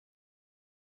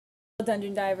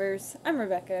Dungeon Divers, I'm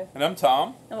Rebecca. And I'm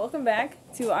Tom. And welcome back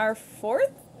to our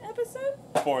fourth episode?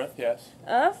 Fourth, yes.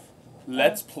 Of?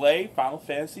 Let's play Final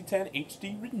Fantasy X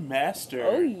HD Remastered.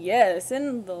 Oh yes,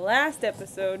 in the last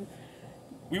episode.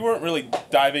 We weren't really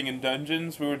diving in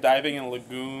dungeons, we were diving in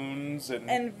lagoons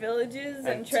and villages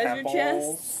and treasure temples.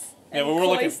 chests. Yeah, and we were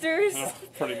cloisters. looking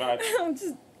pretty much.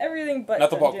 Just everything but Not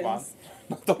the dungeons. Pokemon.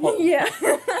 Not the Pokemon.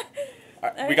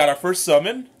 Yeah. We got our first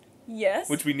summon, Yes.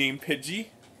 which we named Pidgey.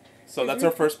 So that's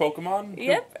our first Pokemon.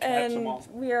 Yep, Catch 'em and all.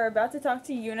 we are about to talk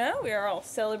to Yuna. We are all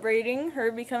celebrating her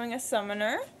becoming a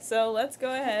summoner. So let's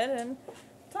go ahead and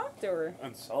talk to her.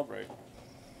 And celebrate.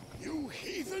 You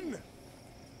heathen!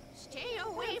 Stay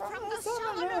away from the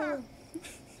summoner!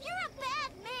 You're a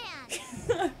bad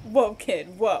man! Whoa, kid,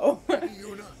 whoa.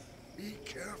 Yuna, be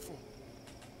careful.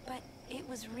 But it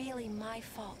was really my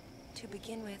fault to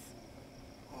begin with.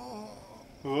 Oh.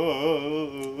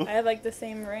 I have like the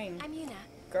same ring, I'm Yuna.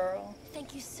 girl.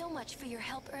 Thank you so much for your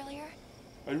help earlier.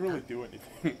 I didn't really do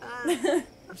anything.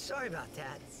 I'm sorry about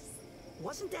that.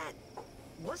 Wasn't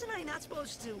I not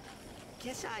supposed to?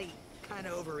 Guess I kind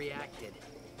of overreacted.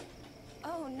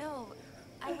 Oh no,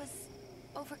 I was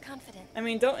overconfident. I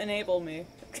mean, don't enable me.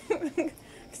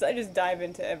 Because I just dive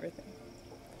into everything.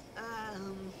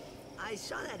 I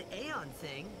saw that Aeon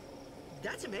thing.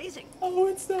 That's amazing. Oh,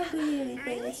 it's not really anything.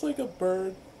 Really? It's like a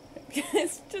bird.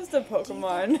 It's just a Do you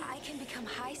Pokemon. think I can become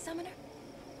High Summoner?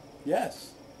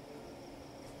 Yes.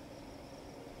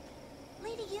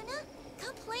 Lady Yuna,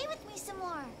 come play with me some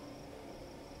more.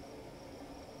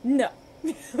 No.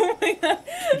 Oh my God.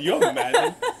 Could you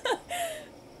imagine?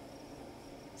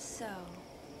 So,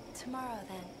 tomorrow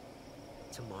then.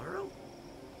 Tomorrow?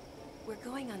 We're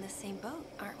going on the same boat,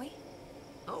 aren't we?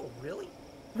 Oh, really?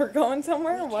 We're going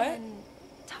somewhere? We What? can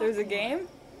talk There's a more. game?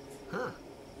 Huh.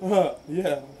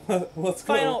 Yeah. Let's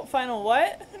go. Final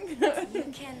what? You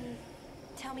can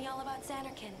tell me all about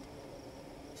Xanarkand.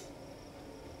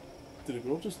 Did a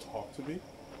girl just talk to me?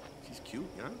 She's cute,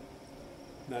 yeah?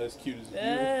 Not as cute as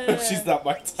Uh, you. She's not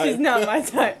my type. She's not my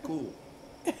type. Cool.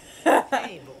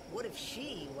 Hey, but what if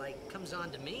she, like, comes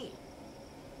on to me?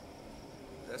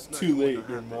 That's not Too going late,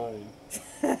 to you're happen. mine.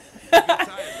 If you're tired,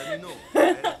 let me know. I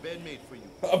have a bed made for you.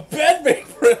 A bed made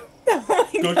for him! Oh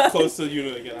my Go God. close to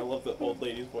Yuna again. I love the old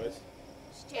lady's voice.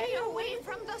 Stay away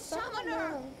from the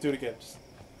summoner! Do it again. Just...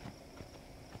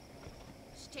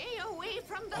 Stay away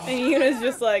from the And summoner! Yuna's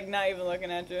just like not even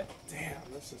looking at you. Damn,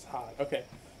 this is hot. Okay.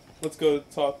 Let's go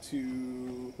talk to...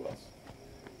 Who else?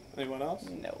 Anyone else?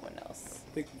 No one else. I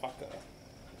think Waka.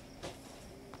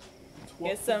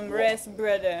 Get some rest,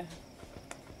 brother.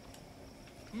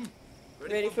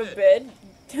 Ready for bed?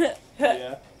 bed?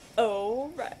 Yeah.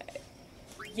 Alright.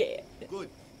 Yeah. Good.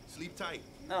 Sleep tight.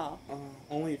 Oh.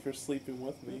 Only if you're sleeping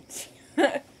with me.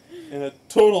 In a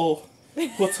total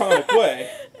platonic way.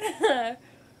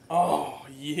 Oh,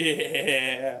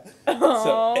 yeah.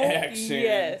 Oh, Some action.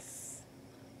 yes.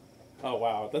 Oh,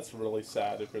 wow. That's really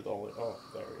sad if you're the only... Oh,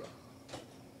 there we go.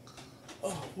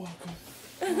 Oh, welcome.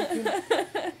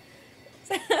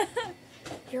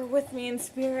 You're with me in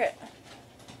spirit.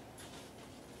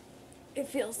 It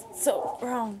feels so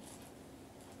wrong.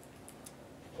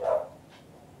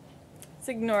 Let's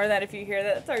ignore that if you hear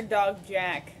that. That's our dog,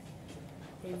 Jack.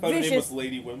 A I thought her name vicious was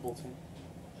Lady Wimbledon.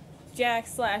 Jack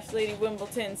 / Lady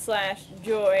Wimbledon /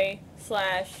 Joy /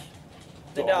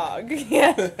 the Dog. dog.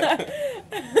 Yeah.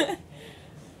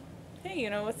 Hey, you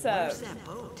know what's up? Where's that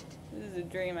boat? This is a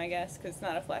dream, I guess, because it's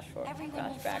not a flash forward. Everyone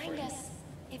will Flash find backwards. us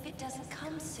if it doesn't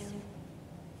come soon.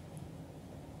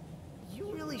 You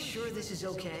really sure this is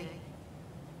okay?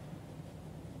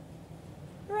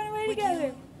 Run away Would together.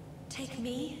 you take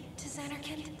me to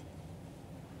Xanarkand?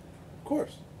 Of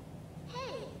course.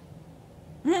 Hey,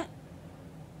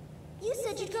 you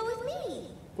said you'd go with me.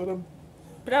 But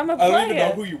But I'm a I don't player. even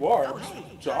know who you are. Oh, I'm just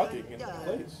hey, jogging in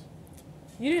place.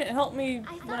 You didn't help me I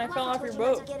thought when I fell Mama off your told you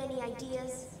not boat. to get any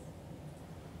ideas.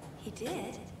 He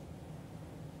did.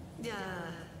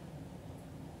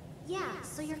 Yeah,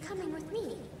 so you're coming with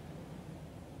me.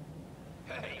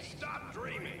 Hey, stop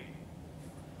dreaming.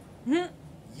 Hmm?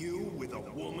 You with a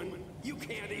woman? You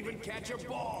can't even catch a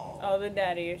ball. Oh, the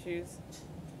daddy issues.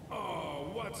 Oh,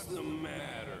 what's the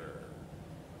matter?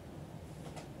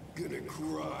 Gonna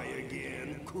cry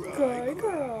again? Cry,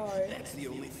 cry. That's the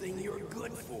only thing you're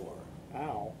good for.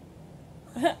 Ow.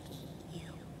 Huh?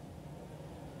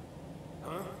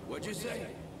 What'd you say?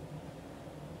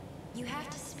 You have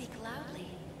to speak loudly.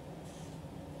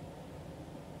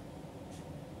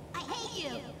 I hate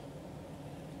you.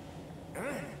 Huh?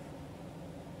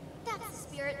 That's the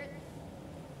spirit.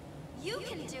 You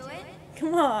can do it.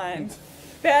 Come on.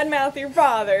 Badmouth your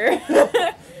father.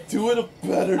 doing a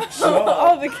better All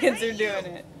job. the kids are doing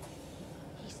it.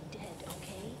 He's dead,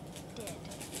 okay? Dead.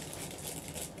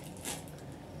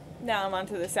 Now I'm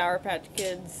onto the Sour Patch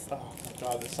Kids. Oh my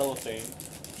god, the cellophane.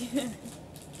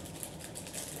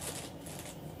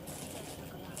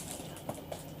 I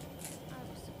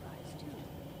was surprised too, the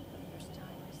first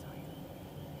time I saw him.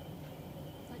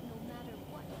 But no matter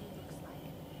what he looks like,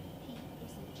 he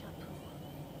isn't Chapu.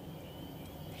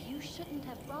 You shouldn't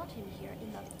have brought him here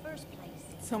in the first place.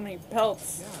 So many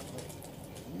belts. Yeah, but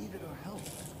he needed our help.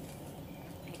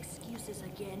 Excuses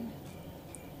again?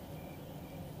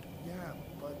 Yeah,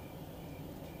 but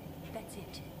That's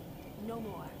it. No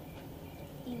more.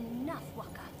 Enough,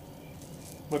 Waka.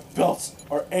 My belts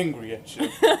are angry at you.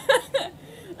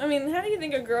 I mean, how do you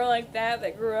think a girl like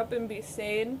that grew up in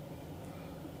Besaid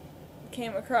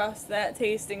came across that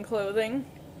taste in clothing?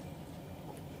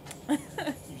 You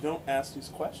don't ask these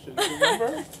questions,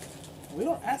 remember? We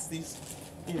don't ask these,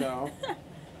 you know.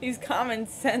 These common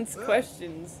sense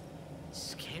questions.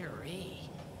 Scary.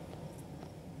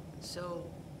 So,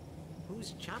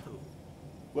 who's Chapu?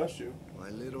 Bless you. my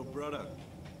little brother,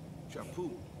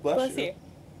 Chapu, Bless you.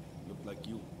 looked like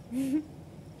you.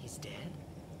 He's dead?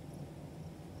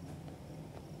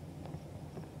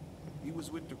 He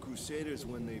was with the Crusaders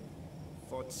when they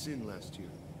fought Sin last year.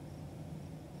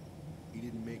 He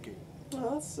didn't make it.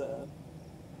 Oh, that's sad.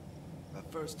 I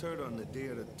first heard on the day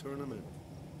of the tournament.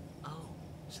 Oh,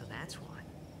 so that's why.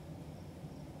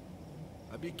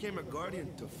 I became a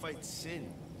guardian to fight Sin,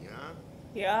 yeah?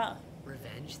 Yeah.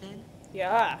 Revenge then?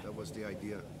 Yeah. That was the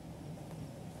idea.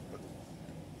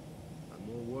 I'm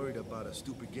more worried about a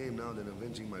stupid game now than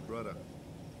avenging my brother.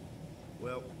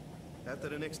 Well, after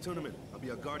the next tournament, I'll be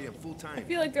a guardian full time. I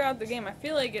feel like throughout the game, I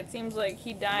feel like it seems like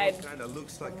he died Kinda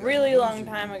looks like a a really long loser.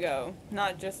 time ago,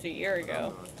 not just a year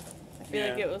ago. I feel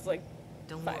like Yeah. it was like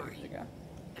Don't 5 worry. years ago.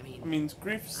 I I mean,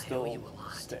 grief I owe still you a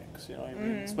lot. sticks, you know what I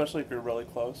mean? Especially if you're really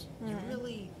close. you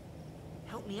really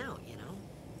helped me out, you know?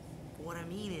 What I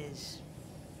mean is,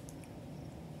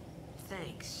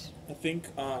 thanks. I think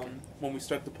when we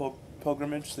start the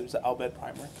pilgrimage, there's an Albed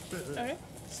primer. Okay.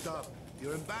 Stop.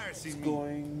 You're embarrassing me.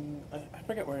 Going, I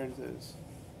forget where it is.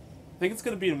 I think it's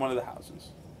going to be in one of the houses.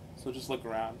 So just look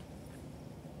around.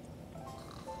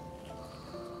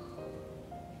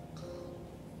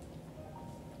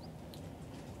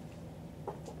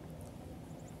 I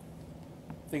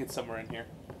think it's somewhere in here.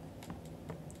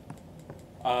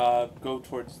 Go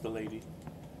towards the lady.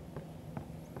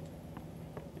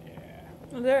 Yeah.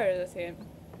 Well, there it is. I see it.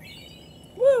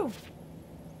 Woo!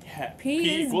 Yeah.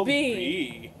 P is equals B.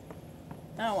 B.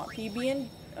 I don't want PB and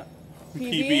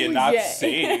PB and not J.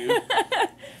 save.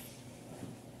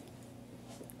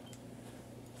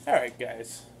 Alright,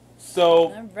 guys.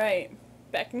 So, All right,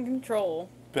 back in control.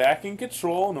 back in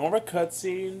control. No more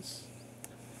cutscenes.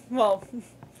 Well,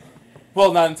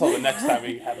 Well, not until the next time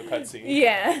we have a cutscene.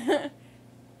 yeah.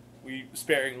 We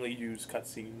sparingly use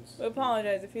cutscenes. We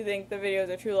apologize if you think the videos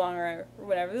are too long or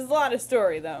whatever. There's a lot of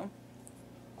story though.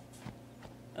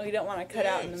 Oh, you don't want to cut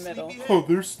out in the middle. Oh,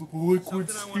 there's liquid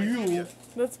Something I wanna give steel. you.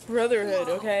 That's brotherhood,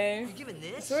 okay? You're giving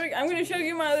this? So I'm going to show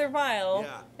you my other file,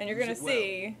 Yeah, and you're use going to it well.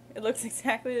 see it looks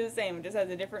exactly the same. It just has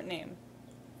a different name.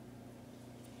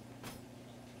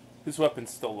 This weapon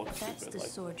still looks That's stupid. the Like,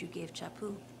 sword you gave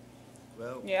Chapu.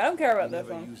 Well, Yeah, I don't care I about this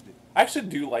never one. used it. I actually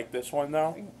do like this one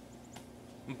though.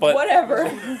 But Whatever.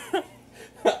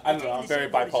 I don't know. I'm very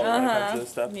bipolar when it comes to this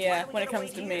stuff. Yeah, when it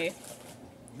comes to me.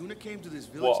 Yuna came to this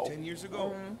village Whoa. 10 years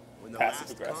ago when the Passive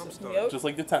last calm aggressive. started. Yep. Just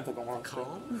like the tentacle monster.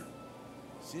 Calm?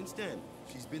 Since then,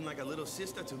 she's been like a little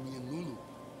sister to me and Lulu.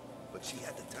 But she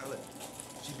had the talent.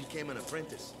 She became an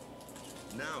apprentice.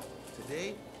 Now,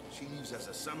 today, she leaves as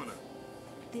a summoner.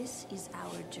 This is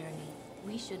our journey.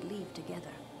 We should leave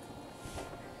together.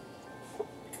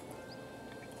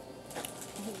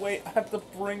 Wait, I have to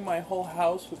bring my whole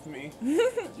house with me. You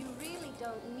really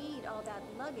don't need all that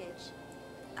luggage.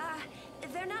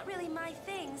 They're not really my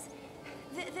things.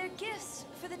 They're gifts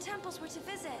for the temples we're to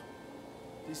visit.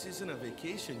 This isn't a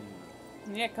vacation,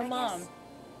 Yuna. Yeah, come I on. guess-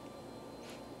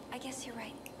 I guess you're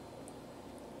right.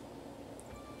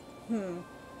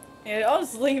 Yeah, I'll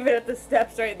just leave it at the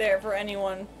steps right there for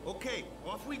anyone. Okay,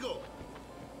 off we go.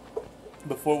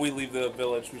 Before we leave the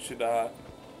village, we should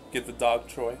get the dog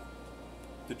toy.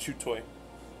 The chew toy.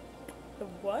 The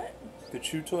what? The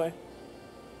chew toy?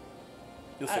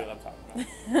 You'll see what I'm talking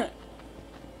about.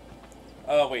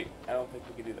 Oh, wait. I don't think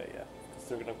we can do that yet. Because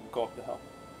they're going to go up the hill.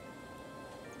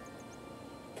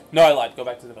 No, I lied. Go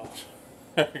back to the village.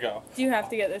 There we go. Do you have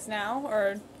to get this now,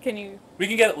 or can you? We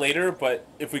can get it later, but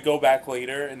if we go back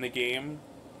later in the game,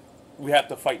 we have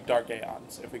to fight Dark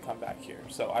Aeons if we come back here.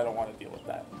 So I don't want to deal with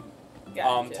that.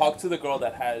 Gotcha. Talk to the girl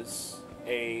that has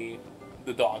the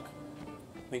dog.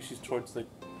 I think she's towards the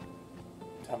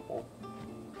temple.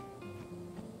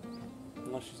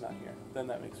 Unless she's not here. Then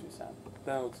that makes me sad.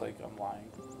 Then it looks like I'm lying.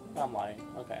 I'm lying.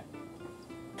 Okay.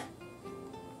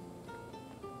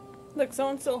 Look,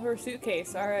 someone stole her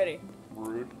suitcase already.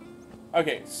 Rude.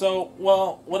 Okay, so,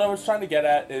 well, what I was trying to get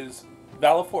at is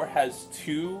Valifor has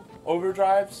 2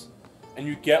 overdrives, and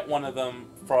you get one of them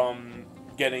from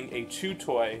getting a chew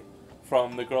toy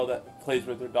from the girl that plays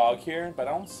with her dog here, but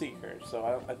I don't see her,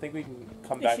 so I think we can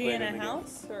come back later. Is she in a game.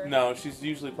 house? Or? No, she's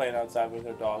usually playing outside with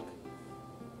her dog.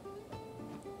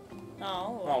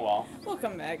 Oh. Oh well. We'll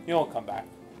come back. You'll come back.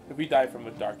 If we die from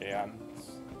a dark Aeon,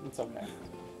 it's okay.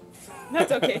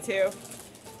 That's okay too.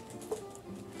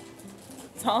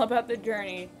 It's all about the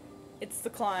journey. It's the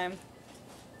climb.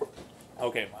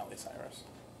 Okay, Miley Cyrus.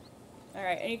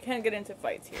 Alright, and you can get into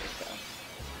fights here, so.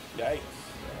 Yikes.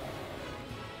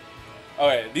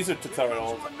 Okay, these are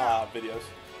tutorial videos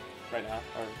right now,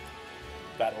 or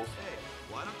battles. Hey,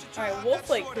 why don't you try Alright, out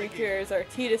wolf-like that sword again? creatures are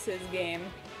Tidus's game.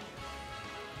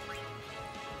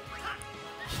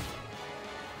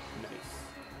 Nice.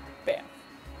 Bam.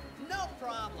 No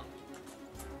problem.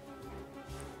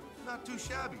 Not too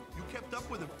shabby. You kept up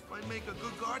with him. Might make a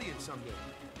good guardian someday.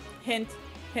 Hint,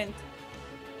 hint.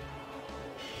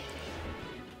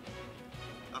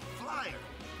 A flyer.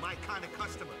 My kind of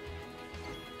customer.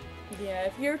 Yeah,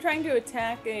 if you're trying to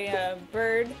attack a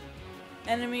bird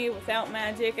enemy without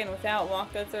magic and without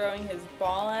Waka throwing his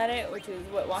ball at it, which is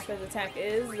what Waka's attack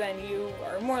is, then you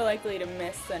are more likely to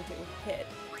miss than to hit.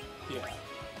 Yeah.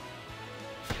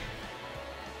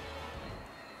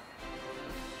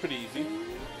 Pretty easy.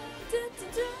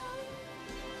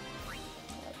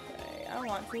 Okay, I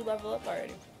want to level up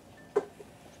already.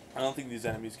 I don't think these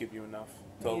enemies give you enough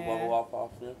to Yeah. level up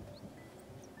off of.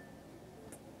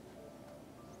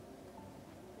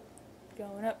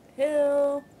 Going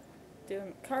uphill,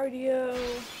 doing cardio.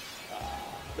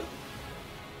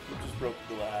 You just broke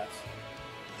the glass.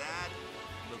 That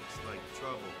looks like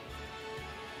trouble.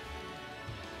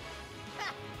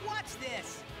 Ha, watch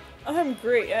this. I'm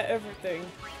great at everything.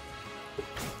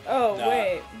 Oh, Nah.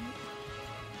 wait.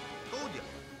 Told ya.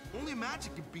 Only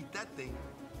magic can beat that thing.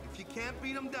 If you can't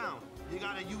beat them down, you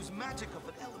gotta use magic of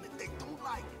an element they don't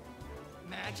like.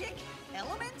 Magic?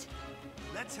 Element?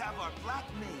 Let's have our black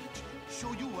mage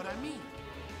show you what I mean.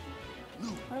 Lou,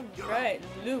 you're up. Alright,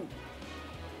 Lou.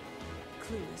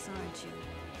 Clueless, aren't you?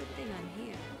 Good thing I'm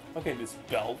here. Okay, these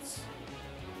belts.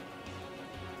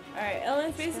 Alright,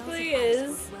 elements Spells basically of ice is,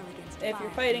 work well against if you're fire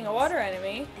fighting a things, water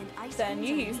enemy, and ice then things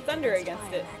you are use weak thunder against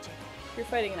against fire it. magic. If you're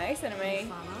fighting an ice enemy, You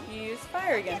follow? you use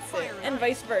fire I get against it, fire and ice.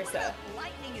 vice versa.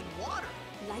 Lightning and water.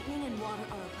 Lightning and water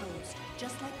are opposed,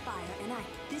 just like fire and ice.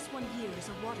 This one here is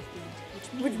a water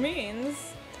fiend, Which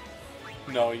means,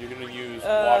 No, you're gonna use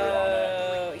water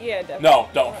on it. yeah, definitely. No,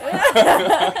 don't.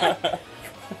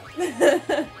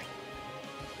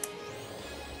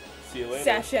 See you later.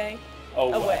 Sashay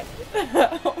Oh, away.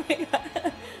 Oh my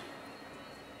god.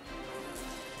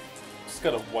 Just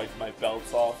gotta wipe my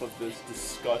belts off of this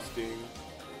disgusting.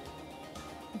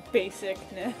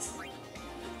 Basicness.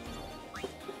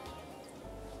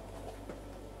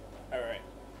 Alright.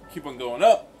 Keep on going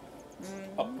up.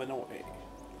 Up and away.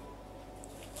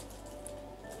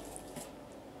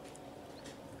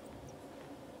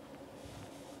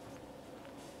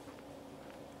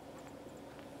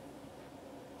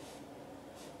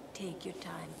 Take your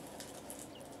time.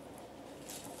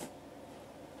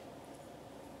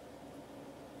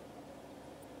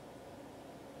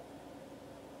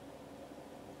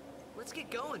 Let's get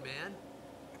going, man.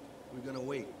 We're gonna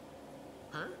wait.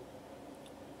 Huh?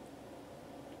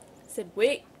 Said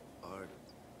wait. Are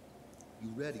you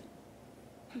ready?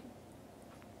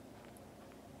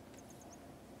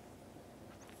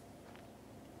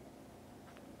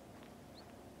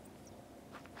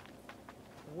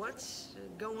 What's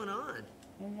going on?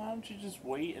 Well, why don't you just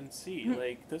wait and see?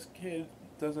 Like, this kid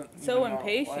doesn't So even know,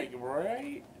 impatient. like,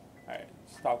 right? Alright,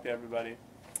 let's talk to everybody.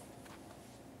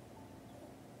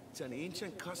 It's an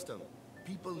ancient custom.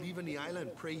 People leaving the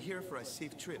island pray here for a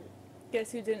safe trip.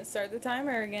 Guess who didn't start the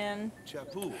timer again?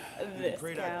 Chapu didn't This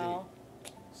pray that day. gal.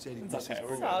 Said he It's misses okay,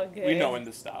 we're It's all good. We good. know when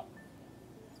to stop.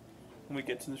 When we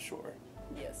get to the shore.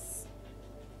 Yes.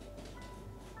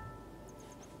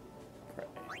 Pray.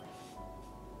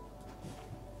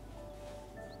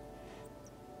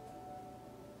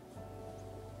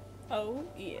 Oh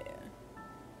yeah.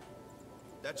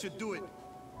 That should do it.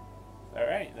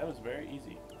 Alright, that was very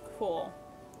easy. Cool.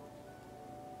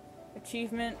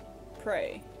 Achievement,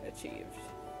 pray, achieved.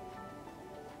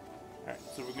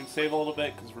 Alright, so we're gonna save a little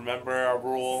bit, because remember our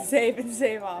rule. Save and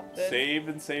save often. Save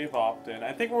and save often.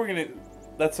 I think we're gonna...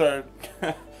 That's our...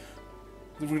 we're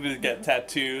gonna get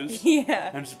tattoos.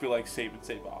 Yeah. And just be like, save and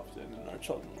save often. And our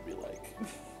children will be like,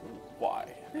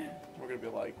 why? We're gonna be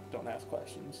like, don't ask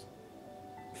questions.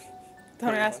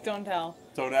 Don't ask, don't tell.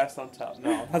 Don't ask, don't tell.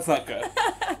 No, that's not good.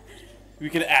 We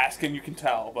can ask and you can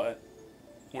tell, but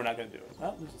we're not gonna do it.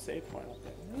 Oh, there's a save point up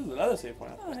there. There's another save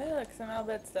point up Oh, there. hey, look, some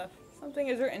Albert stuff. Something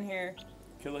is written here.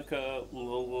 Kilika,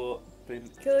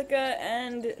 Kilika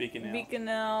and Beaconell.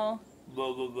 Beaconell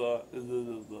blah, blah, blah, blah,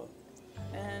 blah, blah.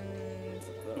 and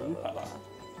blah, Ooh, blah, blah.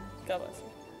 God bless you.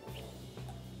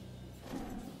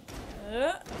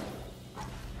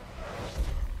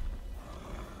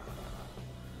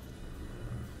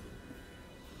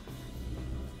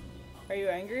 Are you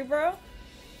angry, bro?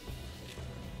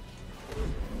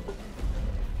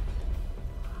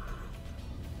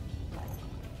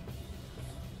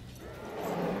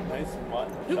 Nice mud.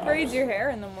 Who chops. braids your hair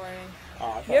in the morning? Oh,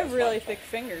 I thought You it have was really fun. thick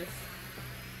fingers.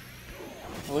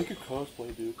 I like your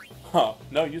cosplay, dude. Huh.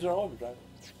 No, use our overdrive.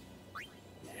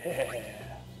 Yeah.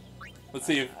 Let's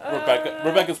see if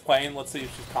Rebecca's playing. Let's see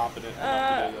if she's confident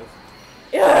enough to do this.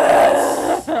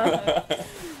 Yes!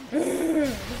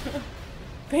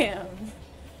 Bam.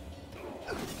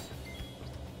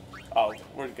 Oh,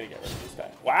 we're gonna get rid of this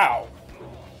guy. Wow.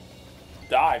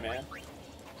 Die, man.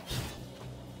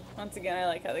 Once again, I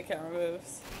like how the camera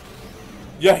moves.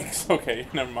 Yikes. Okay,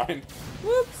 never mind.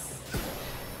 Whoops.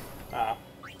 Ah,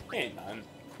 he ain't none.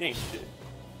 He ain't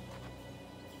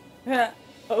shit.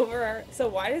 Over. So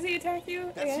why does he attack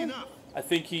you That's again? enough. I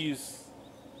think he's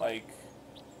like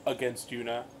against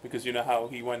Yuna because you know how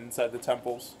he went inside the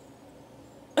temples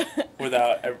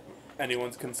without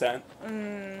anyone's consent.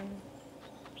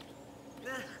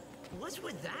 What's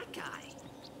with that guy?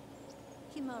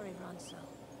 Himari Ronso,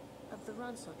 of the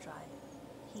Ronso tribe.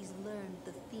 He's learned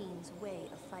the fiend's way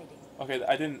of fighting. Okay,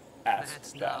 I didn't ask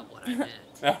That's that. not what I meant.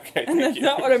 Okay, And thank that's you.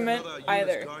 not what I It's meant another Yuna's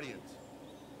either. guardians.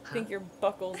 I think your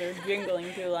buckles are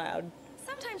jingling too loud.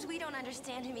 Sometimes we don't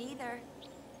understand him either.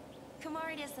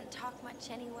 Kumari doesn't talk much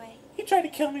anyway. He tried to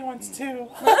kill me once too.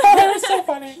 That was so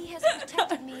funny. He has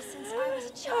protected me since I was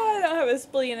a Oh, I child. don't have a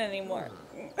spleen anymore.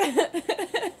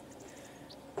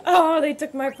 Oh, they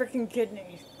took my freaking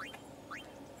kidneys.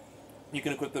 You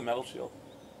can equip the metal shield.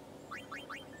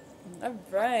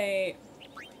 Alright.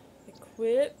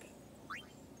 Equip.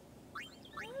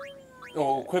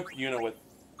 Oh, equip Yuna with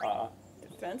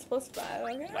Defense plus 5,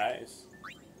 okay. nice.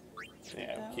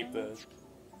 Yeah, keep the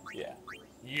yeah.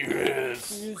 Yes.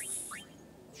 Do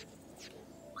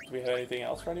we have anything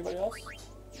else for anybody else?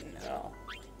 No.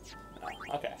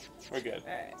 No. Okay, we're good.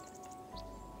 Alright.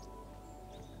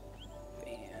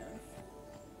 Bam.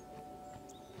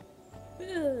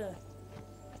 Ugh.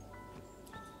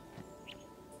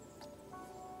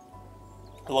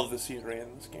 I love the scenery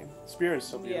in this game. Spira is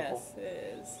so beautiful. Yes,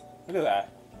 it is. Look at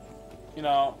that. You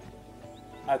know,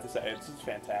 I have to say, it's just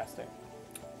fantastic.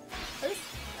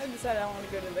 I decided I want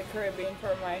to go to the Caribbean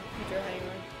for my future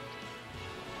honeymoon.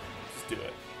 Just do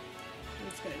it. I'm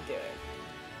just gonna do it.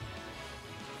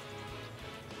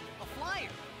 A flyer.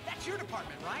 That's your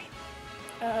department, right?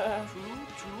 True,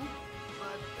 true.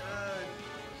 But,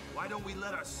 why don't we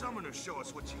let our summoner show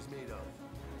us what she's made of?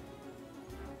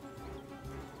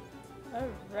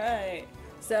 Alright.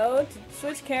 So, to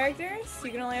switch characters,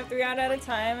 you can only have 3 out at a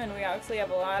time, and we obviously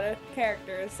have a lot of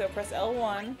characters, so press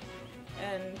L1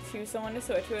 and choose someone to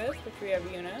switch with, which we have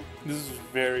Yuna. This is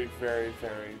very, very,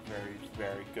 very, very,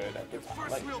 very good at the time.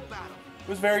 First Like, real battle. it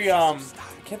was very, I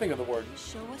can't think of the word.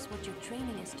 Show us what your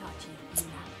training has taught you,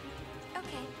 Yuna.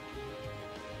 Okay.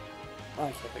 I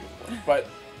can't think of the word. But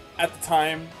at the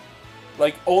time,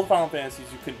 like, old Final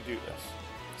Fantasies, you couldn't do this.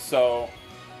 So,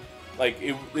 like,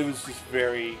 it was just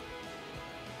very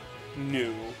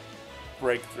new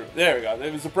breakthrough. There we go.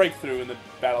 There was a breakthrough in the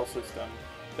battle system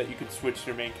that you could switch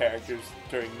your main characters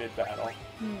during mid-battle.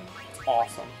 It's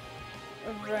awesome.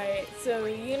 Right, so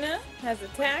Yuna has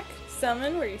attack,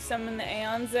 summon, where you summon the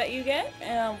Aeons that you get,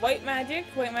 and white magic.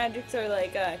 White magics are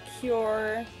like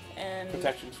cure and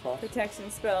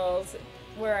protection spells,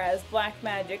 whereas black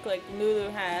magic, like Lulu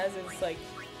has, is like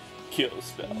Kill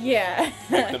spell. yeah.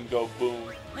 Make them go boom.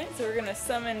 Alright, so we're gonna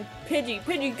summon Pidgey.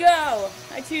 Pidgey, go!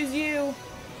 I choose you.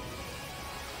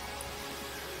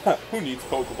 Who needs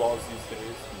Pokeballs these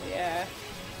days? Yeah.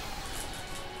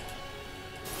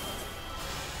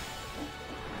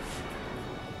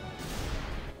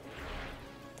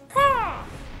 Ha!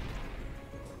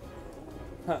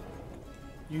 Huh.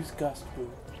 Use Gust Boo.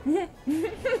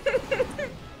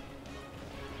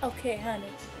 Okay, honey.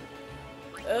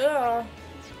 Ugh.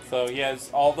 So he has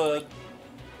all the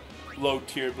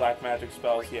low-tier black magic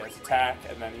spells. He has attack,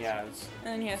 and then he has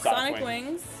And then he has Sonic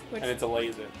Wings, which and it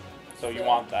delays it. So you So-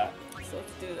 want that. so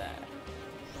let's do that.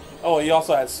 Oh, he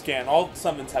also has scan. All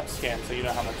summons have scan, so you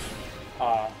know how much.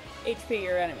 HP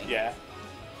your enemy. Yeah.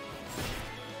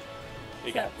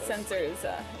 You got this. Sensor is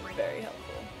very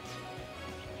helpful.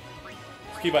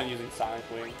 Just keep on using Sonic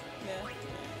Wing. Yeah.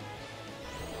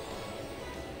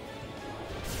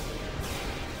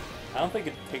 I don't think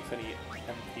it takes any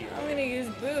MP. I'm gonna use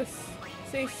boost.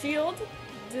 Say shield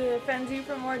defends you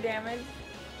from more damage,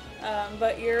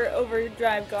 but your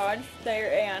overdrive gauge that your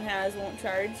Aeon has won't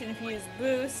charge. And if you use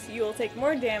boost, you will take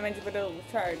more damage, but it'll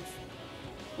charge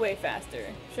way faster.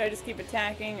 Should I just keep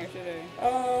attacking, or should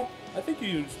I? I think you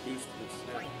use boost this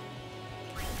now.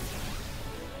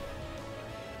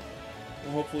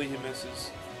 And hopefully he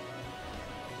misses.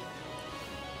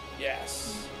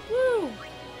 Yes. Woo!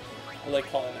 I like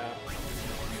calling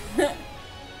out.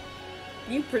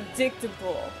 You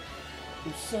predictable.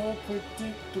 You're so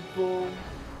predictable.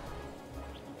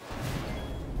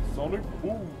 Sonic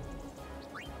boom.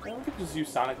 Yeah, we could just use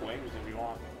Sonic Wings if you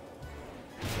want.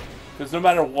 Because no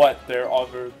matter what, their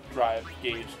overdrive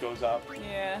gauge goes up.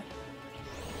 Yeah.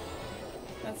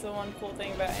 That's the one cool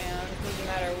thing about Aeon. Doesn't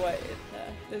matter what,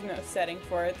 there's no setting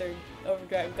for it. Their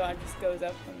overdrive gauge just goes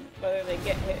up, whether they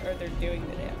get hit or they're doing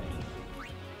the damage.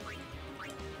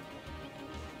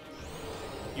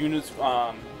 Yuna's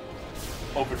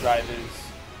overdrive is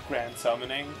grand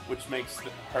summoning, which makes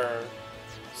her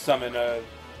summon a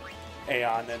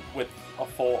Aeon and with a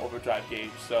full overdrive gauge,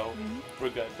 so we're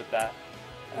good with that.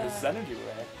 And this is energy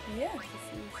ray. Yeah, this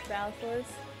is Balfour's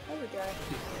overdrive.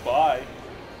 Bye.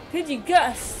 Pidgey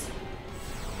Gust!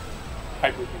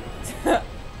 Hyper Beam.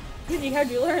 Pidgey, how'd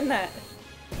you learn that?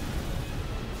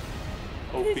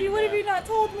 OP, Pidgey, what have man. you not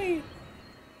told me?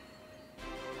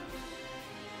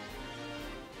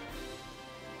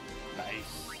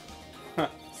 Nice.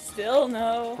 Still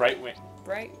no. Bright wing.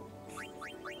 Bright.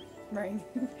 Right.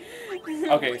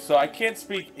 Okay, so I can't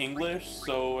speak English,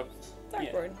 so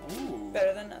Dartboard. Ooh.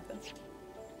 Better than nothing.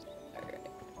 Alright.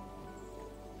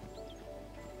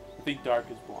 I think Dark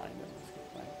is blind in this game,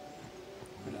 right?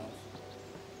 Who knows?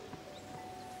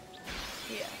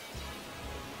 Yeah.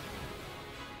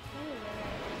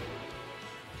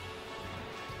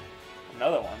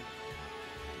 Another one.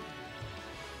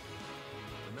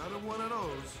 Another one of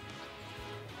those.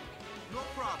 No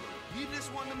problem. Leave this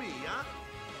one to me, huh?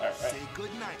 Alright. Say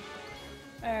good night.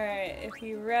 Alright, if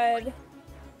you read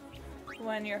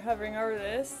when you're hovering over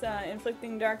this,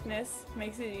 inflicting darkness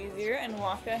makes it easier, and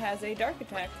Waka has a dark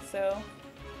attack, so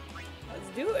let's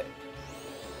do it.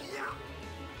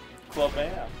 Club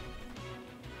Bam.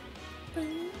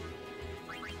 I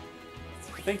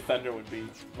think Thunder would be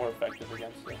more effective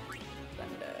against it.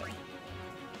 Thunder.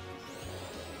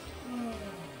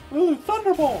 Ooh,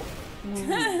 Thunderbolt!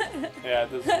 Yeah,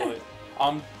 this is really...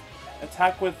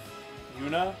 attack with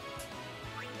Yuna?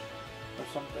 Or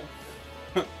something.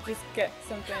 Just get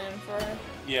something in for her.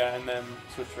 Yeah, and then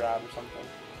switch her out or something.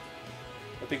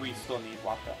 I think we still need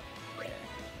Waka.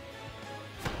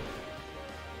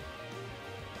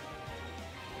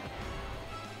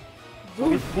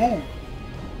 Boom! Boom!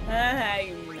 Ah,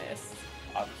 you missed.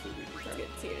 Obviously we Let's deserve get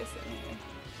it. Titus in here.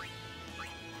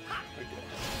 Okay.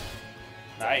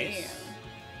 Nice.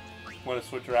 Want to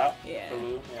switch her out? Yeah. For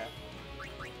Lulu? Yeah.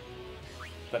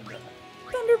 Thunder.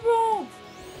 Thunderbolt!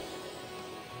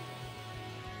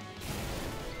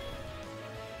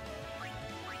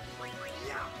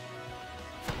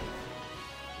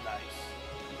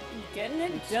 Nice. Getting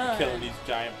it Just done. killing these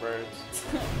giant birds.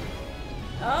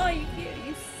 Oh, you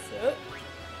suck.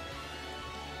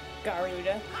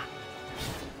 Garuda.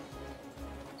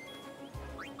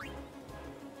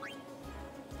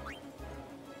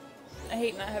 I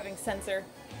hate not having sensor.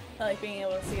 I like being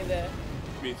able to see the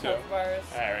Me too. health bars.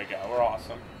 There we go. We're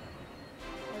awesome.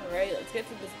 Alright, let's get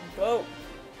to this boat.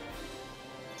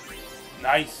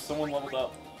 Nice. Someone leveled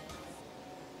up.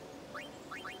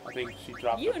 I think she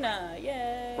dropped a Yuna,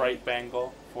 yay! bright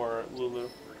bangle for Lulu.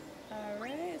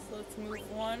 Alright, so let's move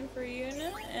one for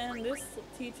Yuna, and this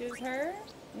teaches her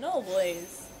Null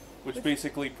Blaze. Which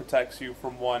basically protects you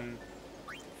from one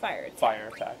Fire attack. fire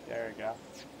attack. There we go.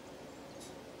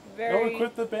 Very, Don't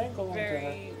equip the bangle onto her.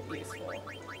 very useful.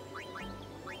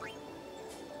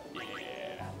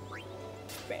 Yeah.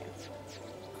 Bam.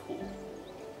 Cool.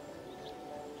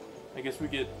 I guess we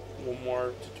get one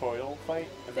more tutorial fight.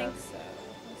 I And think then so.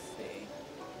 Let's see.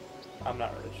 I'm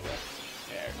not really sure.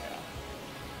 There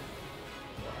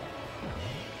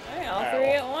we Alright, all Alright, three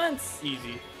well. at once. go.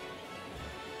 Easy.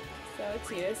 So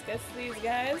Titus gets these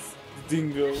guys.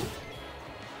 Dingo.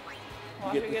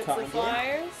 Walker get the gets the condor.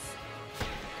 flyers.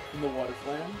 in the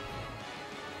Waterland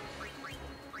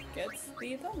gets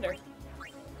the thunder.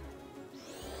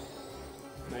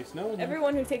 Nice knowing you.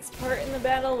 Everyone who takes part in the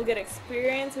battle will get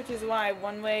experience, which is why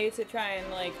one way to try and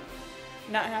like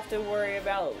not have to worry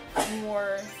about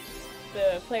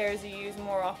the players you use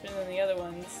more often than the other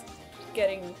ones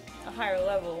getting a higher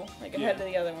level, like ahead of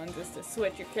the other ones, is to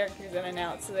switch your characters in and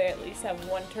out so they at least have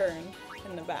one turn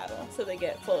in the battle, so they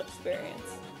get full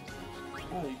experience.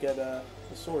 Oh, you get a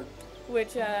sword.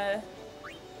 Which,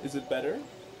 Is it better?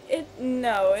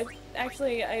 No, it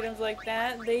actually, items like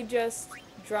that, they just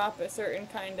drop a certain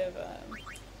kind of,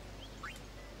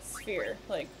 sphere,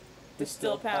 like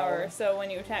distill power, so when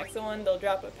you attack someone, they'll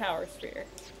drop a power sphere.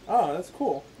 Oh, that's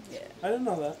cool. Yeah. I didn't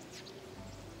know that.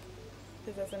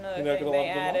 Because that's another You're not thing gonna they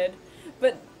level them up? added.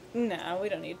 But, no, we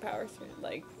don't need power sphere,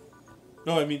 like...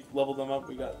 No, I mean, level them up,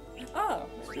 we got Oh.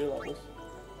 sphere levels.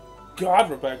 God,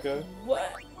 Rebecca!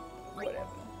 What? Whatever.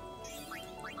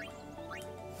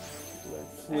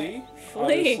 Flee? Flee.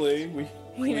 Obviously, we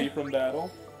flee Yeah. from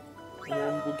battle. And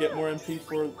then we'll get more MP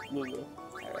for Lulu.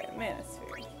 Alright,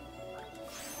 Manosphere.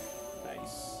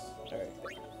 Nice. Alright,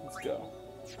 let's go.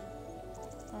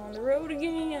 On the road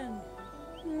again.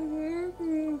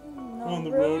 On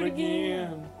the road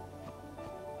again.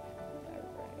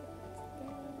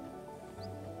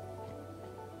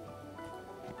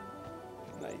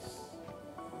 Nice.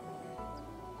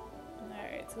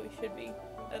 Alright, so we should be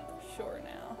at the shore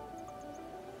now.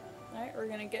 Alright, we're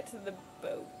gonna get to the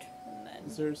boat. And then...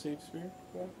 Is there a safe sphere?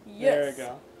 Yes. There we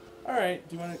go. Alright,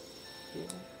 do you want to do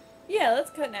it? Yeah, let's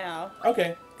cut now.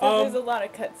 Okay. Because there's a lot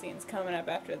of cutscenes coming up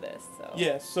after this, so...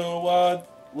 Yeah, so,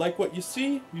 like what you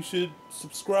see, you should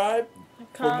subscribe.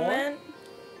 Comment.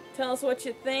 Tell us what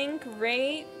you think.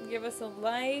 Rate. Give us a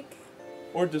like.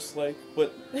 Or dislike,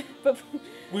 but But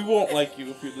we won't like you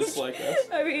if you dislike us.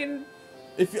 I mean...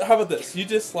 How about this? You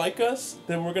dislike us,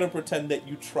 then we're gonna pretend that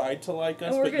you tried to like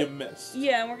us, but you missed.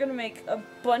 Yeah, and we're gonna make a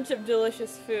bunch of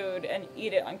delicious food and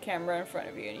eat it on camera in front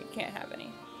of you, and you can't have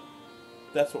any.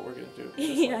 That's what we're gonna do.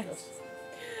 Yes. Us.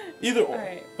 Either or.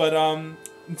 Alright. But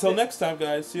until next time,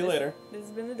 guys. See you later. This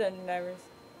has been the Dungeon Divers.